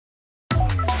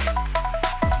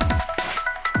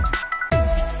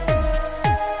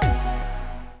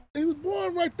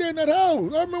son right there in that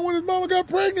house. I remember when his mama got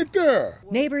pregnant there.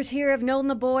 Neighbors here have known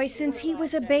the boy since he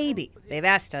was a baby. They've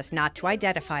asked us not to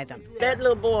identify them. That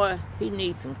little boy, he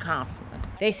needs some counseling.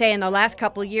 They say in the last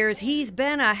couple years he's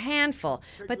been a handful,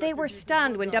 but they were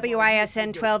stunned when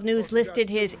WISN 12 News listed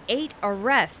his 8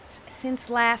 arrests since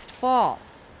last fall,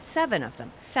 7 of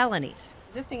them felonies.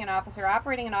 Resisting an officer,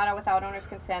 operating an auto without owner's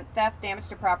consent, theft, damage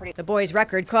to property. The boy's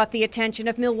record caught the attention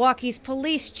of Milwaukee's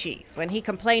police chief when he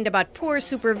complained about poor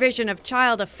supervision of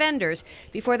child offenders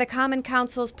before the Common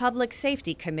Council's Public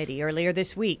Safety Committee earlier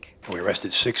this week. We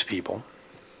arrested 6 people.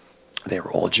 They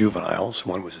were all juveniles.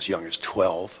 One was as young as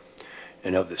 12.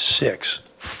 And of the 6,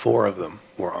 4 of them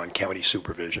were on county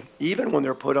supervision. Even when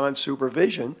they're put on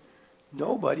supervision,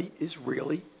 nobody is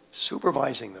really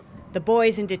supervising them. The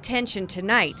boy's in detention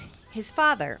tonight. His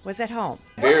father was at home.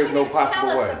 There's no possible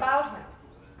way. Tell us about him.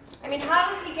 I mean,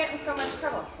 how does he get in so much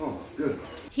trouble? Oh, good.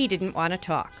 He didn't want to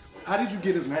talk. How did you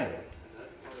get his name?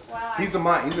 Well, He's a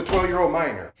 12-year-old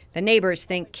minor. The neighbors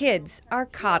think kids are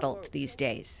coddled these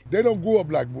days. They don't grow up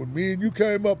like when me and you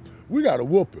came up. We got to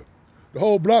whoop him. The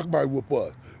whole block might whoop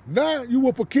us. Now you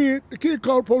whoop a kid, the kid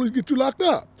call the police, get you locked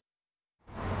up.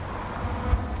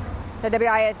 The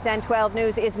WISN 12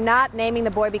 News is not naming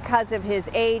the boy because of his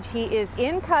age. He is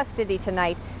in custody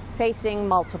tonight, facing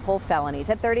multiple felonies.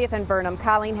 At 30th and Burnham,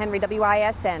 Colleen Henry,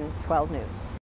 WISN 12 News.